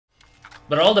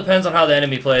But it all depends on how the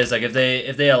enemy plays. Like if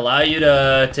they allow you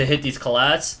to hit these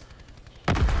collats,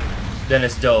 then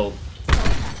it's dope.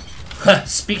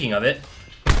 Speaking of it.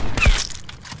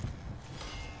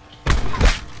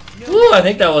 Ooh, I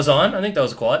think that was on. I think that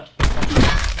was a quad.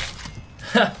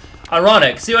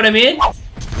 Ironic. See what I mean?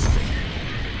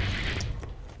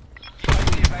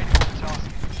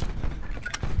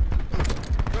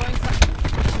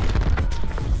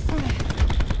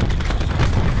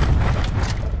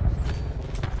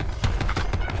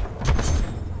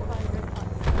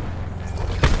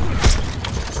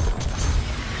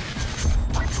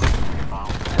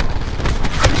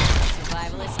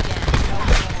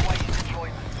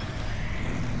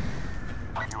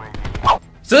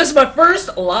 So this is my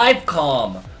first live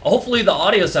comm. Hopefully the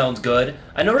audio sounds good.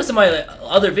 I noticed in my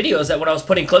other videos that when I was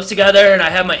putting clips together and I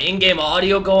had my in-game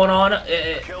audio going on,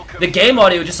 the game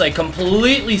audio just like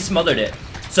completely smothered it.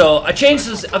 So I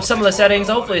changed up some of the settings.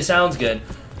 Hopefully it sounds good.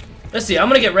 Let's see. I'm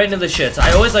gonna get right into the shits.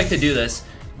 I always like to do this.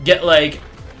 Get like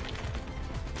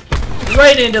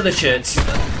right into the shits.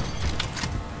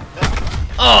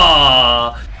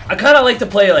 Aww. I kind of like to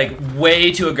play like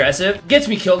way too aggressive. Gets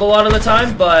me killed a lot of the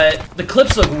time, but the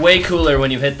clips look way cooler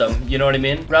when you hit them. You know what I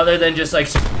mean? Rather than just like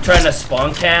trying to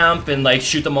spawn camp and like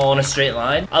shoot them all in a straight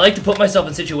line. I like to put myself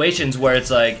in situations where it's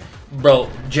like, bro,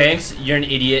 Janks, you're an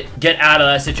idiot. Get out of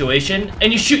that situation,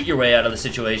 and you shoot your way out of the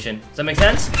situation. Does that make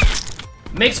sense?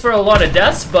 Makes for a lot of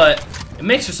deaths, but it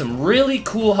makes for some really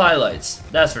cool highlights.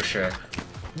 That's for sure.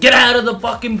 Get out of the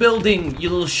fucking building, you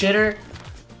little shitter.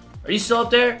 Are you still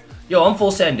up there? Yo, I'm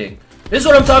full sending. This is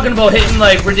what I'm talking about, hitting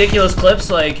like ridiculous clips,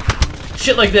 like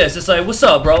shit like this. It's like, what's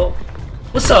up, bro?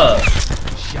 What's up?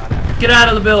 Get out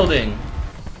of the building.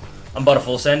 I'm about to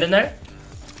full send in there.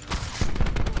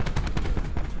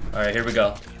 Alright, here we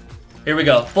go. Here we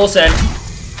go. Full send.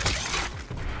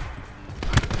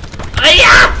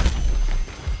 Aya!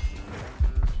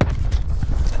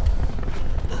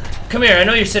 Come here, I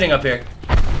know you're sitting up here.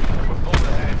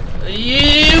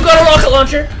 You got a rocket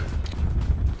launcher?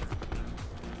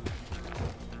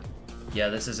 Yeah,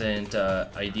 this isn't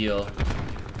ideal.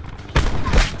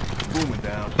 Booming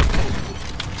down.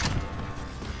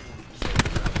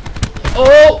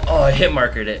 Oh, I hit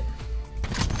markered it.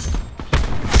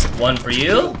 One for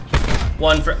you.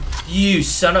 One for you,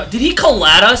 son of. Did he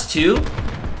collat us too?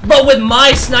 But with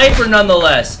my sniper,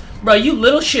 nonetheless. Bro, you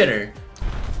little shitter.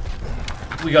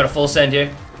 We got a full send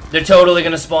here. They're totally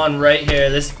gonna spawn right here.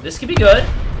 This could be good.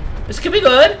 This could be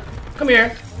good. Come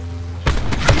here.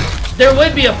 There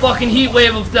would be a fucking heat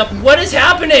wave of them. What is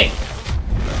happening?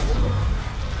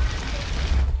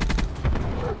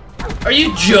 Are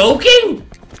you joking?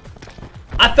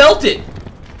 I felt it.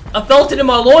 I felt it in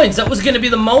my loins. That was gonna be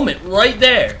the moment right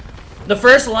there. The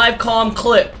first live comm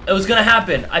clip. It was gonna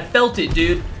happen. I felt it,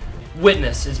 dude.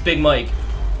 Witness. It's Big Mike.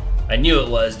 I knew it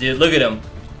was, dude. Look at him.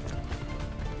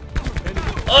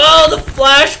 Oh, the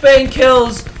flashbang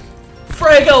kills.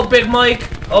 Frag out, Big Mike.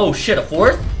 Oh shit, a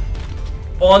fourth?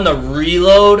 On the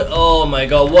reload. Oh my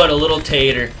god, what a little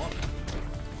tater.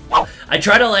 I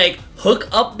try to like hook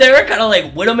up there, kind of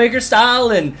like Widowmaker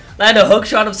style, and land a hook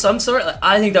shot of some sort. Like,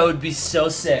 I think that would be so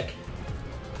sick.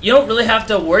 You don't really have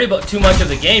to worry about too much of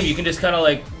the game. You can just kind of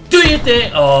like do your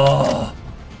thing. Oh.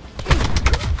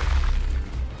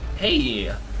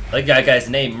 Hey, I like that guy's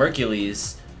name,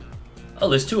 Mercules. Oh,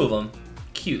 there's two of them.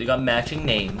 Cute, they got matching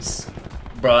names.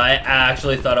 Bro, I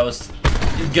actually thought I was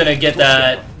gonna get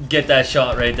that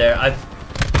shot right there.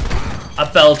 I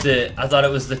felt it. I thought it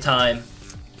was the time.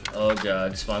 Oh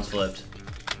god, spawn's flipped.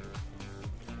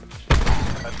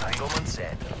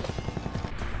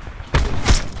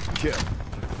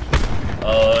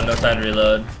 Oh, no time to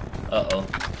reload. Uh-oh.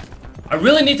 I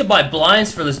really need to buy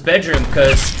blinds for this bedroom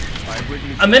because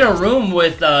I'm in a room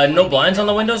with no blinds on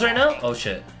the windows right now. Oh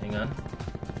shit, hang on.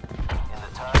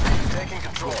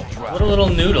 What a little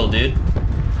noodle, dude.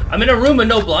 I'm in a room with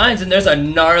no blinds and there's a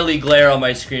gnarly glare on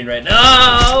my screen right now.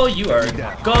 Oh, you are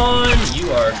gone.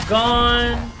 You are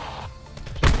gone.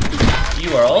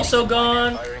 You are also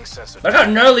gone. But I got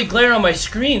gnarly glare on my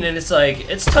screen and it's like,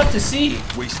 it's tough to see.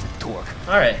 Wasted torque.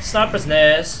 Alright, Sniper's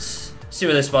Nest. See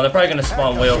where they spawn. They're probably gonna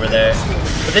spawn way over there.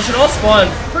 But they should all spawn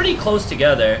pretty close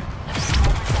together.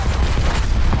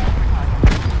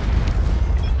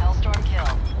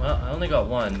 Well, I only got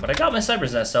one, but I got my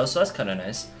Sniper's Nest out, so that's kinda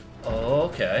nice.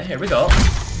 Okay, here we go.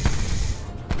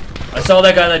 I saw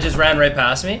that guy that just ran right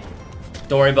past me.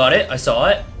 Don't worry about it, I saw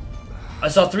it. I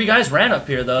saw 3 guys ran up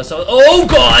here though, so oh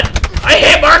god! I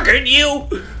hit markered you!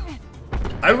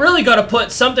 I really gotta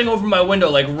put something over my window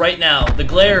like right now. The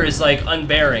glare is like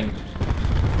unbearing.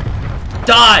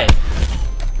 Die!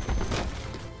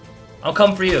 I'll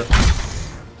come for you.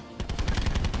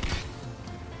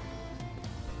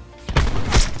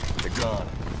 gone.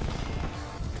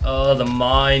 Oh, the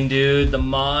mine, dude. The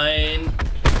mine.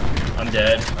 I'm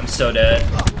dead. I'm so dead.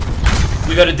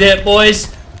 We got a dip,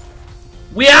 boys.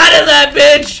 We out of that,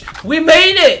 bitch. We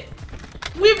made it.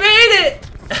 We made it.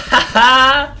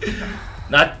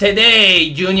 Not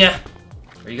today, Junior.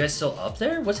 Are you guys still up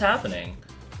there? What's happening?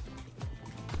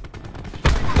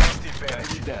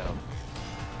 Down.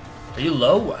 Are you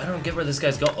low? I don't get where this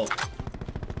guy's going. Oh.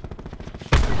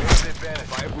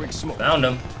 Found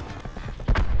him.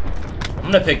 I'm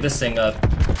gonna pick this thing up.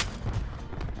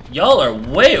 Y'all are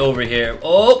way over here.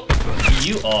 Oh,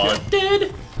 you are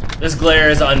dead. This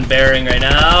glare is unbearing right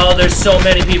now. There's so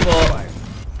many people.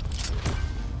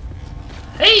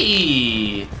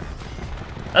 Hey!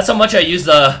 That's how much I use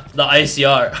the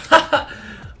ICR.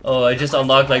 Oh, I just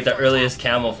unlocked like the earliest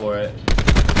camo for it.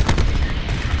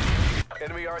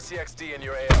 Enemy RCXD in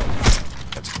your AO.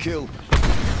 That's a kill.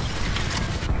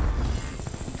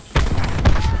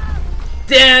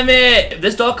 Damn it! If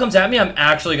this dog comes at me, I'm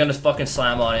actually gonna fucking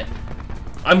slam on it.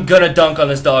 I'm gonna dunk on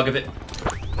this dog if it...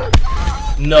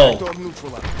 No.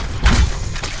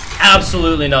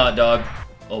 Absolutely not, dog.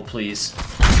 Oh, please.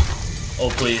 Oh,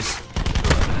 please.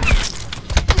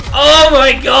 Oh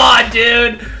my god,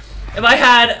 dude! If I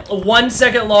had 1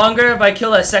 second longer, if I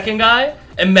kill that second guy,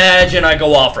 imagine I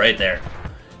go off right there.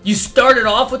 You started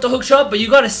off with the hook shot, but you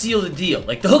gotta seal the deal.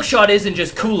 Like, the hook shot isn't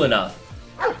just cool enough.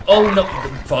 Oh no.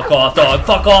 Fuck off, dog.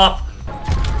 Fuck off.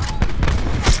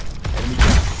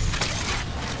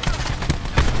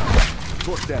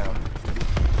 Down.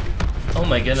 Oh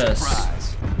my goodness.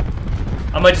 Surprise.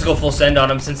 I might just go full send on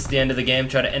him since it's the end of the game.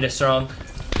 Try to end it strong.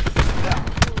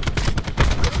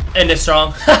 End it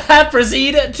strong.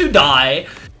 Proceed to die.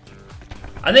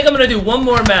 I think I'm gonna do one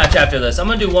more match after this. I'm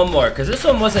gonna do one more because this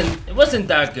one wasn't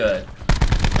that good.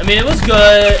 I mean, it was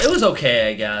good. It was okay,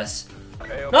 I guess.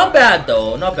 Not bad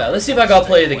though. Not bad. Let's see if I got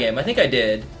play of the game. I think I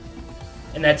did.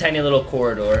 In that tiny little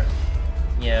corridor.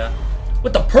 Yeah.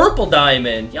 With the purple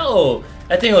diamond. Yo,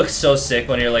 that thing looks so sick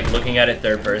when you're like looking at it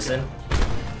third person.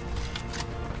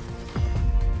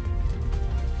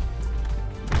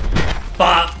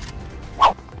 Bop.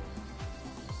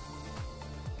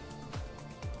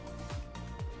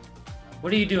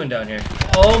 What are you doing down here?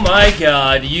 Oh my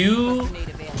god, you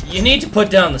need to put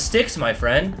down the sticks, my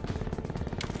friend.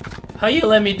 How you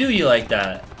let me do you like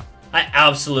that? I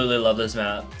absolutely love this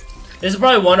map. This is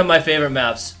probably one of my favorite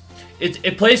maps.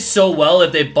 It plays so well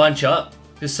if they bunch up.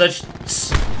 There's such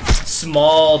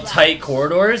small, tight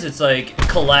corridors. It's like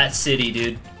Colette City,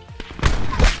 dude.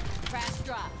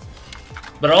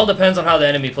 But it all depends on how the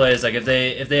enemy plays. Like if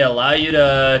they allow you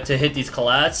to hit these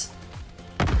collates,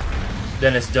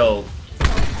 then it's dope.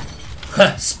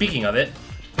 Speaking of it.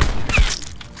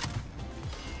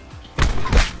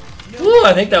 Ooh,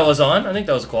 I think that was on. I think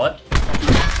that was a quad.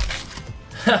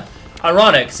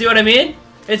 Ironic. See what I mean?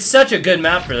 It's such a good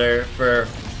map for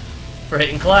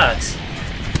hitting collates.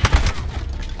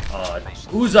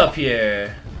 Who's up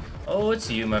here? Oh, it's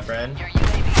you, my friend.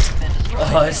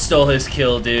 Oh, I stole his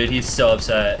kill, dude. He's so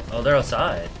upset. Oh, they're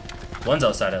outside. One's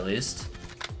outside at least.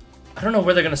 I don't know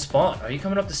where they're gonna spawn. Are you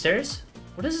coming up the stairs?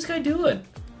 What is this guy doing?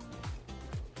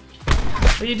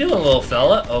 What are you doing, little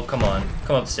fella? Oh, come on.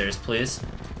 Come up the stairs, please.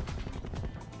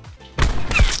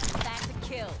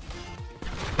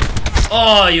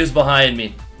 Oh, he was behind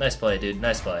me. Nice play, dude.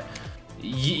 Nice play.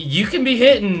 You can be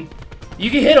hitting. You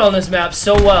can hit on this map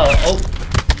so well. Oh.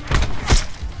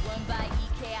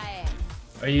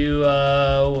 Are you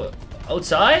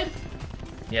outside?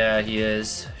 Yeah, he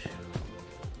is.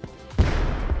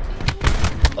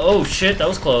 Oh shit, that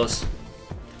was close.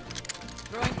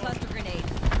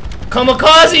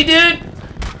 Kamikaze, dude!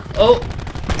 Oh.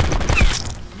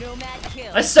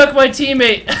 I stuck my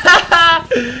teammate.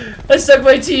 I stuck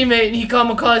my teammate and he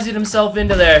kamikazed himself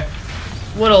into there.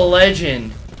 What a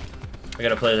legend. I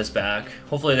gotta play this back.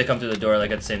 Hopefully they come through the door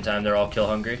like at the same time. They're all kill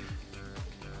hungry.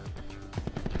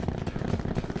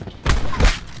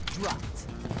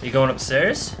 Are you going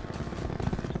upstairs?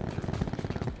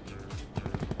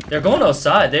 They're going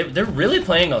outside. They're really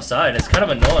playing outside. It's kind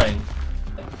of annoying.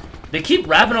 They keep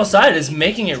rapping outside. It's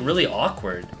making it really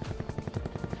awkward.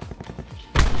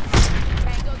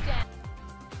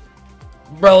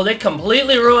 Bro, they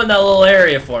completely ruined that little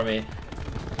area for me.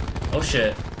 Oh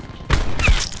shit.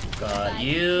 Got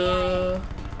you.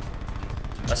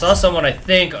 I saw someone, I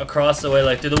think, across the way,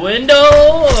 like through the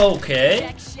window.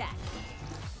 Okay.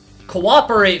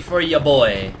 Cooperate for ya,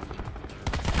 boy.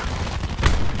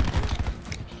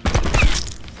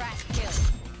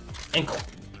 And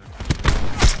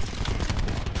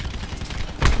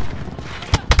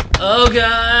oh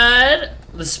god.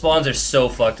 The spawns are so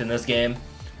fucked in this game.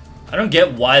 I don't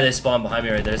get why they spawn behind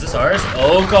me right there. Is this ours?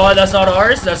 Oh god, that's not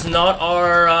ours. That's not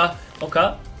our,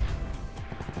 okay.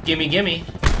 Gimme, gimme.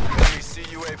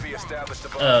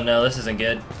 Oh no, this isn't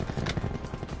good.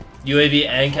 UAV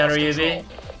and counter UAV?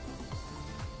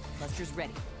 Cluster's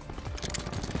ready.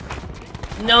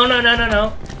 No, no, no, no,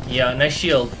 no. Yeah, nice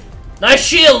shield. Nice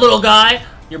shield, little guy!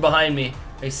 You're behind me.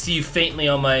 I see you faintly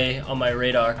on my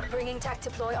radar. Bringing tech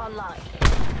deploy online.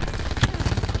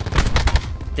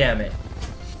 Damn it.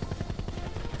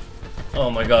 Oh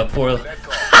my god, poor.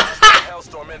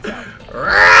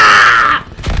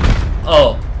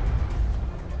 Oh.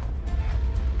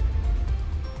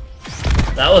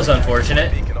 That was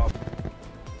unfortunate.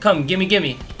 Come, gimme,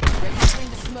 gimme.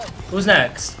 Who's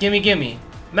next? Gimme, gimme.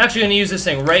 I'm actually gonna use this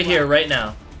thing right here, right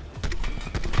now.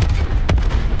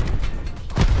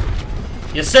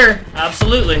 Yes, sir.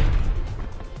 Absolutely.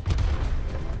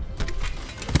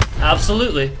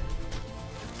 Absolutely.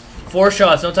 4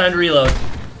 shots, no time to reload.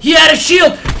 He had a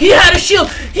shield! He had a shield!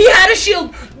 He had a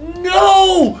shield!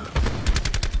 No!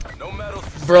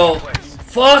 Bro,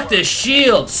 fuck this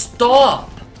shield. Stop.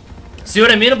 See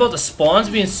what I mean about the spawns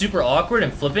being super awkward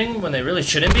and flipping when they really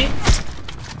shouldn't be?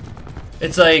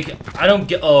 It's like, I don't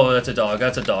get. Oh, that's a dog.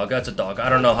 That's a dog. That's a dog. I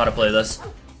don't know how to play this.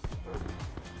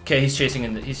 Okay, he's chasing a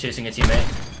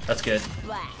teammate. That's good.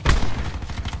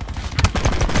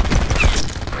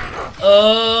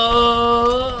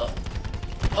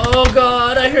 Oh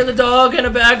god, I hear the dog and a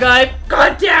bad guy.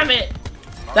 God damn it!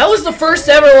 That was the first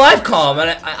ever live comm,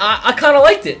 and I kind of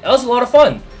liked it. That was a lot of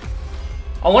fun.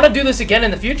 I want to do this again in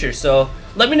the future, so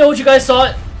let me know what you guys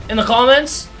thought in the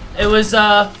comments. It was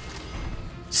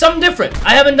something different.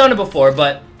 I haven't done it before,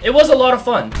 but it was a lot of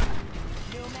fun.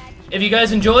 If you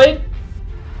guys enjoyed,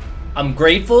 I'm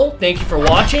grateful. Thank you for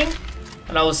watching,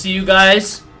 and I will see you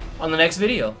guys on the next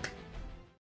video.